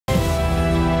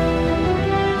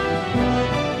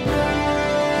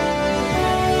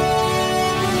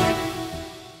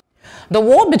The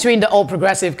war between the All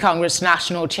Progressive Congress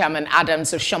National Chairman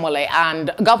Oshiomhole and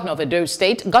Governor of Edo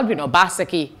State, Godwin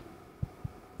Obaseki,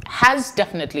 has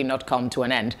definitely not come to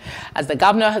an end, as the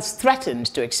governor has threatened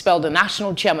to expel the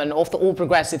national chairman of the All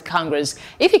Progressive Congress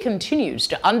if he continues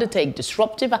to undertake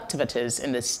disruptive activities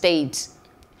in the state's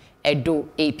Edo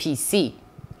APC.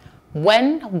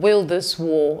 When will this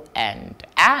war end?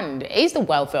 And is the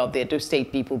welfare of the Edo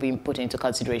State people being put into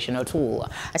consideration at all?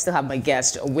 I still have my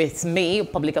guest with me,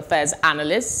 public affairs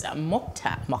analyst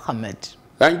Muktar Mohammed.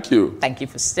 Thank you. Thank you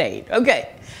for staying.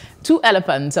 Okay. Two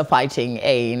elephants are fighting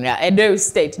in Edo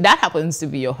State. That happens to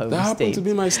be your home state. That happens to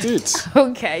be my state.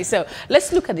 Okay, so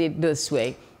let's look at it this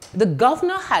way. The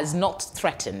governor has not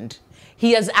threatened.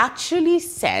 He has actually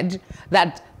said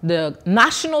that the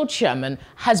national chairman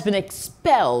has been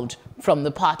expelled from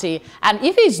the party, and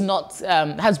if he's not,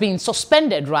 has been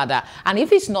suspended rather, and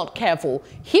if he's not careful,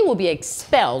 he will be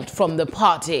expelled from the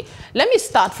party. Let me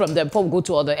start from there before we go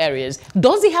to other areas.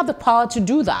 Does he have the power to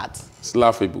do that? It's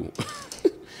laughable.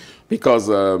 Because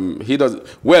he does,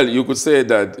 well, you could say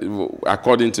that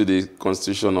according to the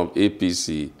constitution of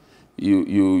APC,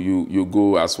 you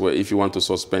go as well. If you want to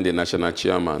suspend a national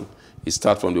chairman, it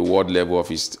starts from the ward level of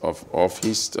his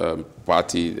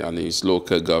party and his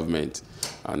local government,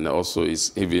 and also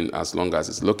it's even as long as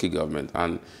it's local government.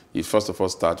 And you first of all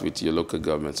start with your local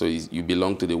government, so you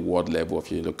belong to the ward level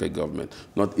of your local government,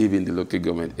 not even the local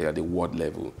government at the ward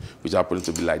level, which happens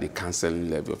to be like the councilling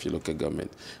level of your local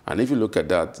government. And if you look at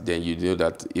that, then you know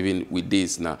that even with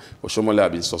this now, Oshiomhole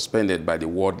has been suspended by the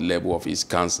ward level of his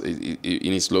council in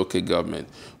his local government,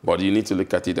 but you need to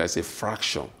look at it as a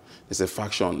fraction. It's a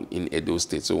faction in Edo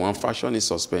State. So one faction is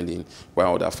suspending,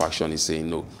 while other faction is saying,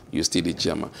 no, you're still the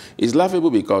chairman. It's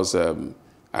laughable because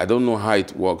I don't know how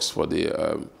it works for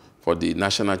the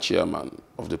national chairman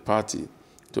of the party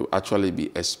to actually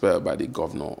be expelled by the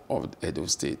governor of Edo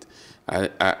State.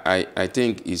 I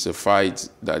think it's a fight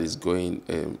that is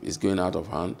going out of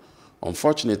hand.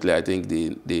 Unfortunately, I think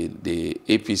the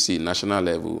APC national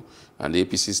level and the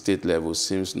APC state level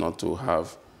seems not to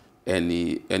have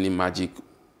any magic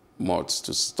mods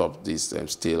to stop this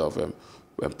scale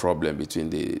of problem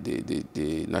between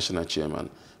the national chairman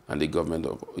and the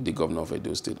governor of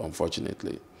Edo State,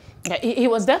 unfortunately. He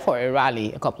was there for a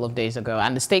rally a couple of days ago,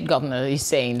 and the state governor is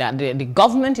saying that the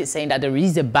government is saying that there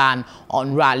is a ban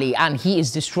on rally and he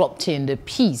is disrupting the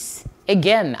peace.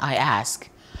 Again, I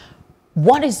ask,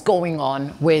 what is going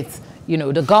on with,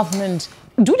 the government?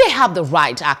 Do they have the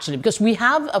right, actually? Because we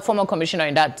have a former commissioner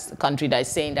in that country that is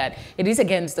saying that it is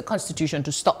against the constitution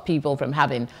to stop people from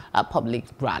having a public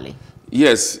rally.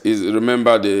 Yes,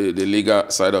 remember the legal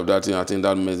side of that thing. I think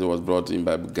that measure was brought in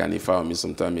by Gani Fawumi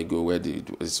some time ago, where the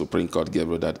Supreme Court gave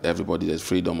that everybody has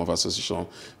freedom of association,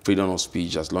 freedom of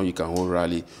speech. As long as you can hold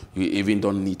rally, you even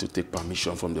don't need to take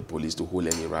permission from the police to hold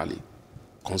any rally.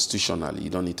 Constitutionally, you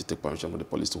don't need to take permission from the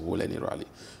police to hold any rally.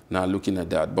 Now, looking at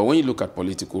that, but when you look at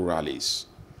political rallies,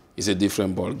 it's a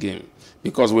different ball game,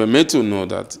 because we're made to know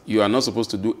that you are not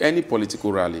supposed to do any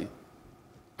political rally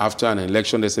after an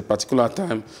election. There's a particular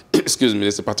time, excuse me,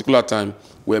 there's a particular time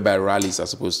whereby rallies are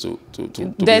supposed to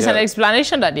There's an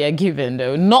explanation that they are given,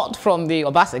 though, not from the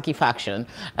Obaseki faction.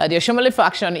 The Oshiomhole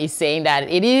faction is saying that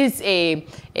it is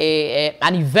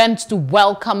an event to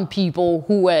welcome people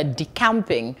who were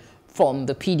decamping from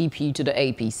the PDP to the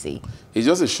APC. It's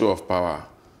just a show of power.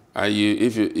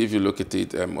 If you look at it,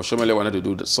 Oshiomhole wanted to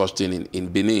do such thing in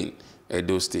Benin,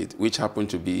 Edo State, which happened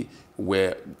to be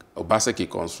where Obaseki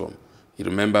comes from. You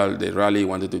remember the rally he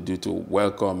wanted to do to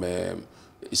welcome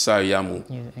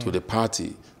Ezewuike to the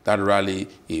party. That rally,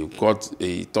 he thought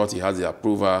he had the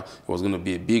approval. It was going to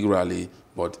be a big rally,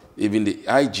 but even the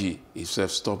IG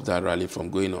himself stopped that rally from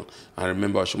going on. I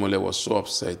remember Oshiomhole was so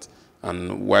upset,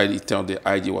 and while he told the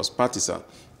IG was partisan,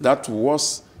 that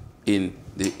was in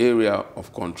the area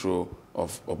of control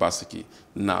of Obaseki.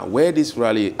 Now, where this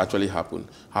rally actually happened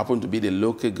to be the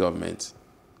local government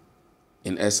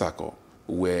in Ezewuike,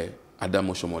 where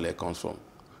Oshiomhole comes from.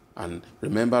 And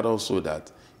remember also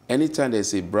that anytime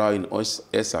there's a brawl in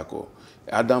Ezewuike,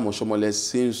 Oshiomhole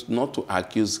seems not to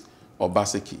accuse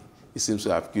Obaseki. He seems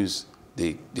to accuse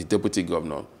the deputy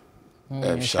governor,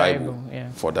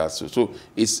 Shaibu, for that. So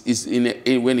it's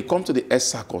when it comes to the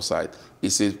Ezewuike side,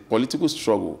 it's a political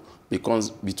struggle because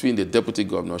between the deputy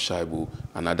governor Shaibu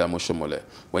and Oshiomhole.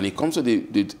 When it comes to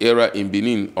the area in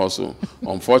Benin also,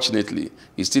 unfortunately,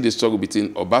 it's still the struggle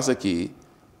between Obaseki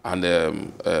and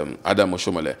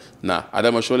Oshiomhole. Now,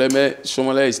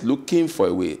 Oshiomhole is looking for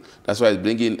a way. That's why he's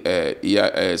bringing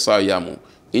Ezewuike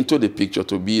into the picture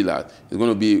to be that it's going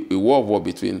to be a war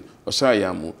between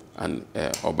Oshiomhole and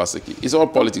Obaseki. It's all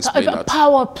politics playing out.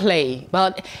 Power play.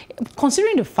 But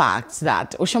considering the fact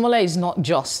that Oshiomhole is not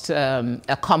just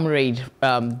a comrade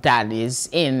that is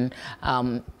in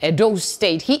Edo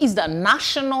State, he is the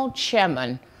national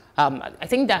chairman. I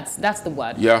think that's the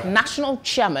word. Yeah. National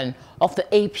chairman of the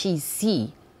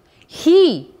APC.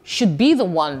 He should be the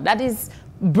one that is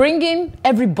bringing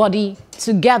everybody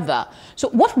together. So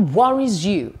what worries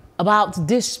you about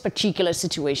this particular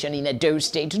situation in Edo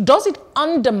State? Does it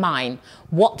undermine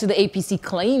what the APC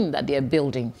claim that they're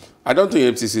building? I don't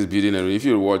think APC is building anything. If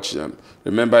you watch,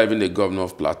 remember even the governor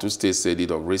of Plateau State said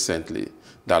it recently,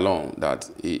 that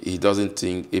he doesn't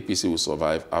think APC will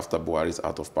survive after Buhari is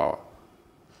out of power.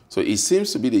 So it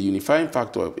seems to be the unifying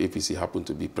factor of APC happened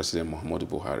to be President Muhammadu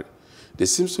Buhari. There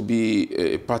seems to be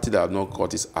a party that has not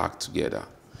got its act together.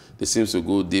 They seems to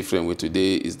go different way.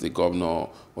 Today is the governor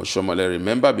Oshiomhole.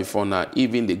 Remember before now,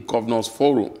 even the governors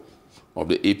forum of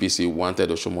the APC wanted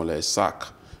Oshiomhole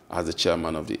sacked as the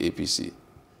chairman of the APC.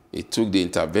 It took the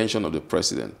intervention of the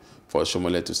president for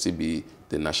Oshiomhole to still be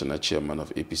the national chairman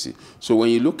of APC. So when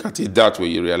you look at it that way,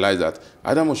 you realize that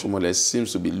Adam Oshiomhole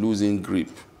seems to be losing grip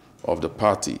of the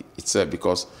party itself,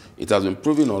 because it has been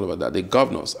proven all over that the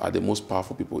governors are the most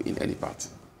powerful people in any party.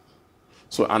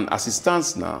 So, and as it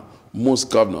stands now, most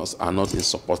governors are not in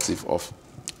supportive of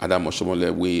Adam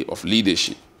Oshiomole's way of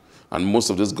leadership. And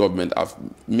most of this government have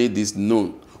made this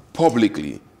known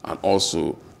publicly and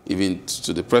also even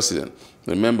to the president.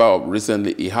 Remember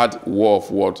recently he had war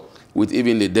of words with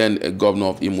even the then governor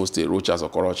of Imo State, Rochas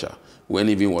Okorocha, when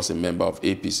he even was a member of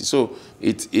APC. So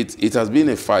it has been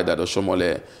a fight that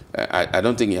Oshiomhole, I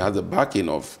don't think he has the backing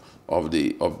of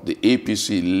the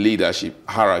APC leadership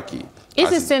hierarchy.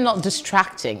 Is it still not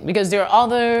distracting? Because there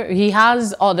are he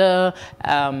has other,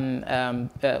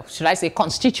 should I say,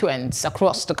 constituents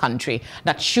across the country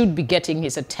that should be getting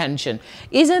his attention.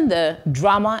 Isn't the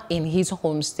drama in his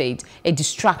home state a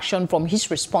distraction from his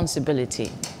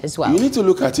responsibility as well? You need to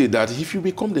look at it that if you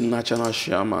become the national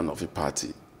chairman of a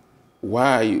party,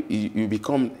 why you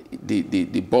become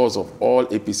the boss of all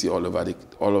APC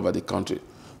all over the country,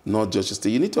 not just the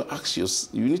state. You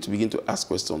need to begin to ask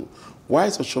questions. Why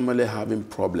is Oshiomhole having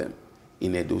problem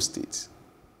in Edo State,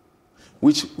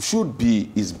 which should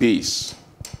be his base?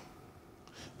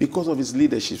 Because of his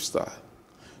leadership style.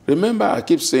 Remember, I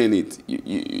keep saying it,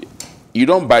 you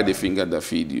don't bite the finger that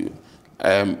feed you.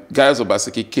 Godwin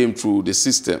Obaseki came through the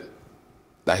system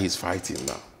that he's fighting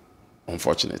now,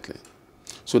 unfortunately.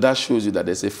 So that shows you that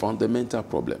there's a fundamental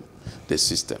problem, the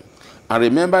system. And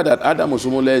remember that Adam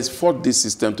Oshiomhole has fought this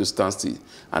system to stand still.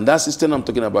 And that system I'm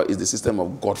talking about is the system of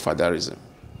godfatherism.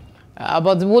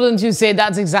 But wouldn't you say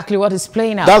that's exactly what is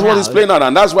playing out? That's what is playing out.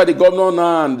 And that's why the governor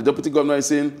now and the deputy governor is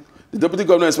saying, the deputy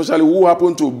governor especially, who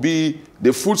happened to be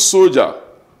the foot soldier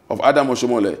of Adam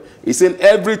Oshiomhole, is saying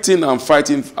everything I'm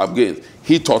fighting against,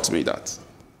 he taught me that.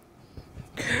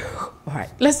 All right,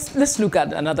 let's look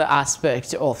at another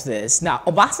aspect of this. Now,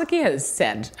 Obaseki has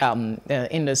said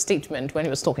in the statement when he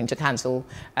was talking to council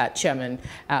chairman,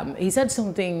 he said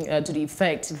something to the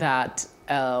effect that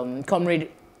Comrade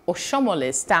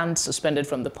Oshiomhole stands suspended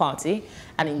from the party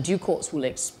and in due course will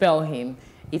expel him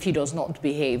if he does not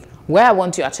behave. Where I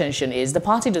want your attention is the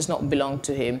party does not belong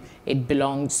to him, it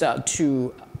belongs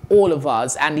to all of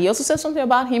us. And he also said something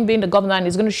about him being the governor, and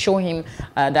he's going to show him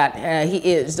that he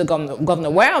is the governor.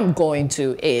 Where I'm going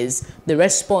to is the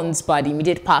response by the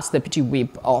immediate past deputy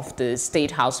whip of the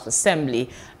State House of Assembly,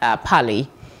 Pali.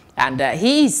 And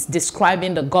he's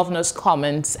describing the governor's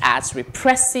comments as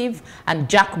repressive and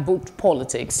jackboot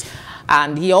politics.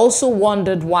 And he also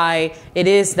wondered why it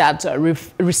is that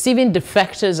receiving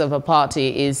defectors of a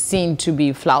party is seen to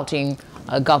be flouting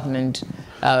government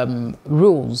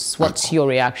rules. What's your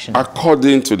reaction?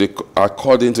 According to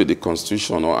the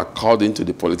constitution, or according to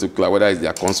the political, whether it's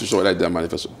their constitution, whether it's their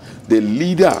manifesto, the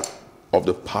leader of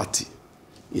the party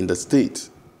in the state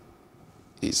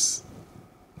is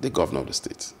the governor of the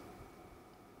state.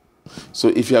 So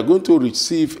if you are going to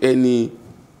receive any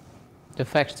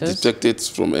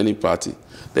defectors from any party,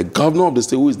 the governor of the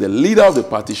state, who is the leader of the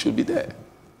party, should be there.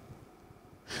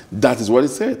 That is what it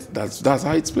said. That's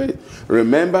how it's played.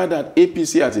 Remember that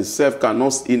APC as itself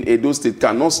cannot, in Edo State,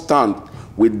 cannot stand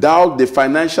without the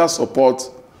financial support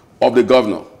of the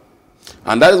governor.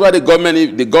 And that is why the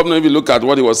governor, if you look at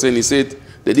what he was saying, he said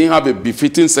they didn't have a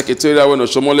befitting secretariat when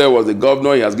Oshiomhole was the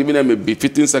governor. He has given them a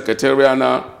befitting secretariat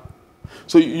now.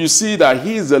 So you see that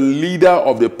he is the leader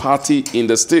of the party in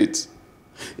the state.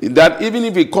 That even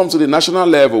if it comes to the national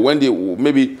level, when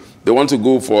maybe they want to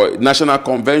go for national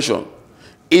convention,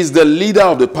 is the leader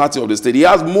of the party of the state. He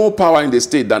has more power in the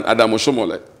state than Adam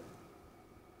Oshiomhole.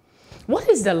 What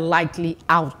is the likely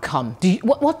outcome?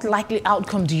 What likely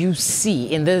outcome do you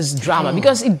see in this drama?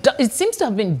 Because it seems to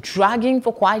have been dragging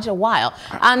for quite a while.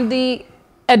 And the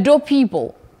Edo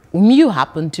people, whom you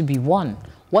happen to be one,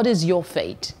 what is your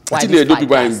fate? I think the Edo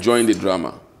people are enjoying the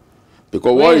drama.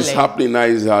 Because what is happening now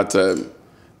is that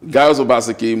Godwin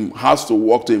Obaseki has to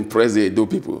work to impress the Edo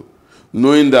people,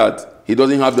 knowing that he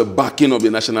doesn't have the backing of the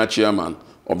national chairman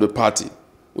of the party,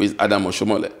 with Adam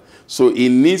Oshiomhole. So he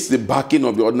needs the backing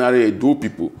of the ordinary Edo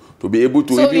people to be able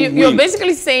to even win. You're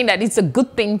basically saying that it's a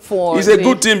good thing for... It's a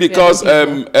good thing because...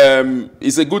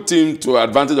 it's a good thing to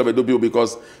advantage of Edo people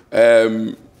because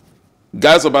Godwin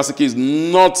Obaseki is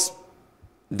not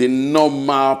the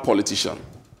normal politician.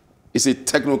 He's a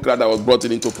technocrat that was brought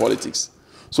into politics.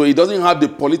 So he doesn't have the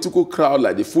political crowd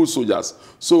like the full soldiers.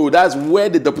 So that's where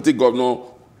the deputy governor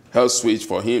held switch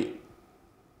for him.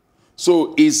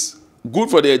 So it's good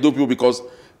for the Edo people because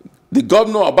the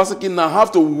governor, Obaseki, now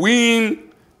have to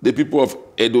win the people of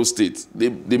Edo State, the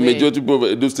majority people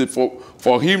of Edo State,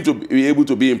 for him to be able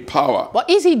to be in power. But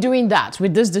is he doing that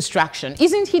with this distraction?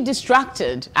 Isn't he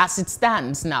distracted as it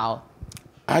stands now?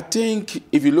 I think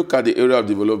if you look at the area of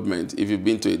development, if you've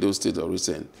been to Edo State or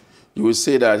recent, you will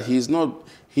say that he's not,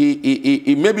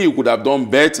 maybe he could have done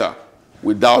better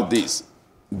without this.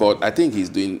 But I think he's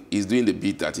doing the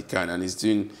bit that he can, and he's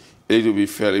doing a little bit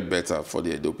fairly better for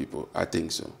the Edo people. I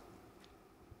think so.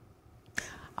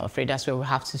 I'm afraid that's where we'll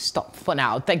have to stop for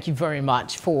now. Thank you very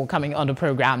much for coming on the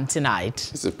program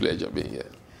tonight. It's a pleasure being here.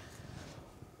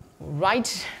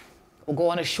 Right. We'll go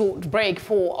on a short break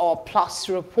for our Plus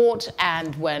report,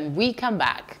 and when we come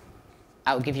back,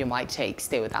 I'll give you my take.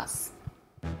 Stay with us.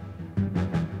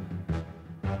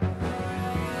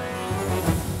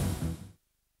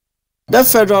 The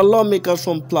federal lawmakers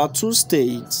from Plateau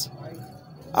State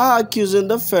are accusing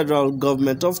the federal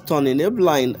government of turning a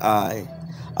blind eye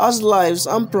as lives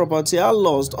and property are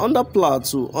lost on the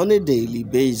plateau on a daily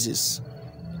basis.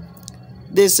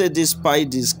 They say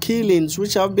despite these killings,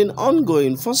 which have been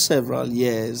ongoing for several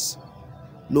years,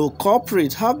 no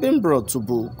culprits have been brought to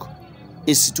book,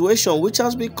 a situation which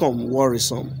has become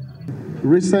worrisome.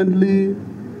 Recently,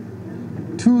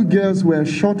 2 girls were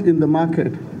shot in the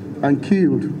market and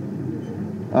killed,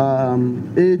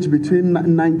 aged between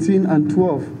 19 and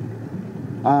 12.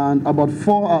 And about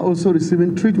 4 are also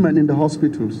receiving treatment in the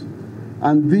hospitals.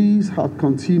 And these have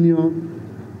continued.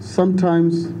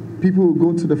 Sometimes people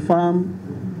will go to the farm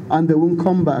and they won't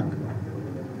come back.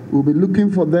 We'll be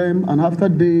looking for them, and after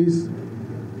days,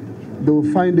 they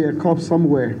will find their corpse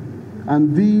somewhere.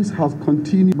 And these have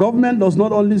continued. Government does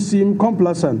not only seem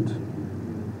complacent,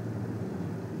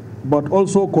 but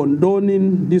also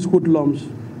condoning these hoodlums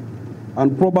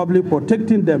and probably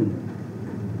protecting them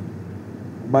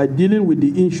by dealing with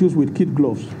the issues with kid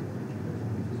gloves.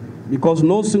 Because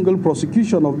no single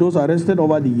prosecution of those arrested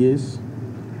over the years,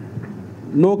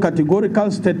 no categorical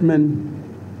statement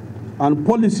and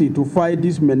policy to fight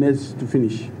this menace to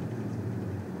finish.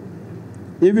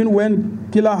 Even when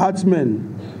killer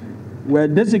herdsmen were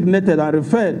designated and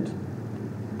referred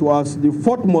to as the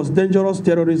 4th most dangerous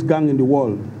terrorist gang in the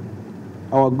world,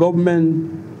 our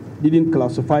government didn't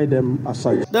classify them as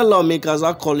such. The lawmakers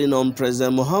are calling on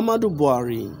President Muhammadu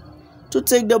Buhari to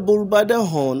take the bull by the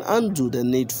horn and do the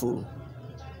needful.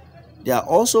 They are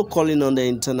also calling on the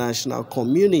international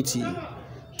community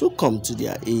to come to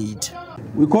their aid.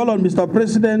 We call on Mr.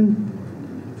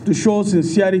 President to show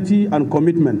sincerity and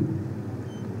commitment,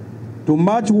 to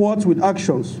match words with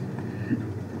actions,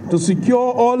 to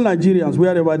secure all Nigerians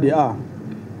wherever they are.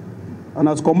 And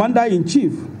as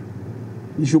Commander-in-Chief,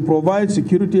 he should provide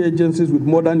security agencies with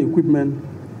modern equipment,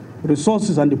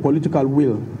 resources, and the political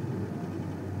will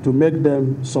to make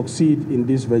them succeed in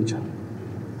this venture.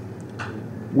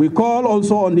 We call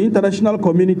also on the international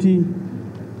community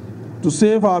to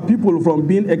save our people from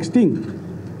being extinct,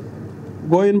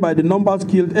 going by the numbers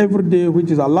killed every day, which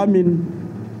is alarming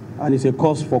and is a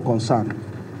cause for concern.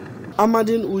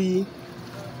 Amadine Uyi,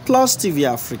 Plus TV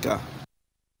Africa.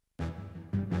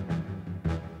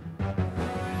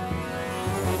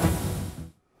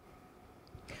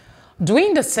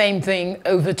 Doing the same thing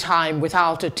over time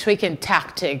without a tweaking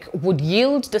tactic would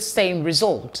yield the same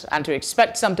result, and to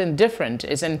expect something different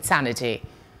is insanity.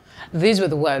 These were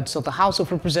the words of the House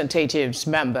of Representatives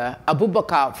member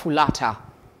Abubakar Fulata.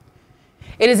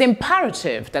 It is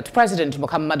imperative that President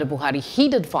Muhammadu Buhari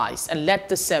heed advice and let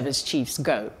the service chiefs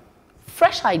go.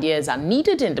 Fresh ideas are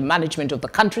needed in the management of the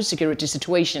country's security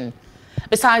situation.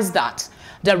 Besides that,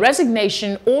 the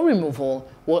resignation or removal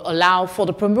will allow for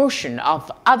the promotion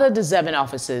of other deserving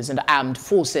officers in the armed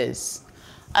forces.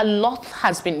 a lot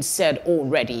has been said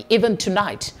already, even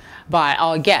tonight, by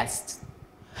our guests.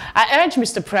 I urge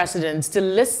Mr. President to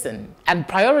listen and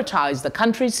prioritize the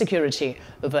country's security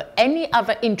over any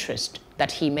other interest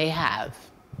that he may have.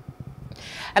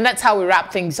 And that's how we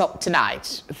wrap things up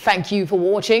tonight. Thank you for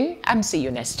watching and see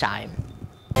you next time.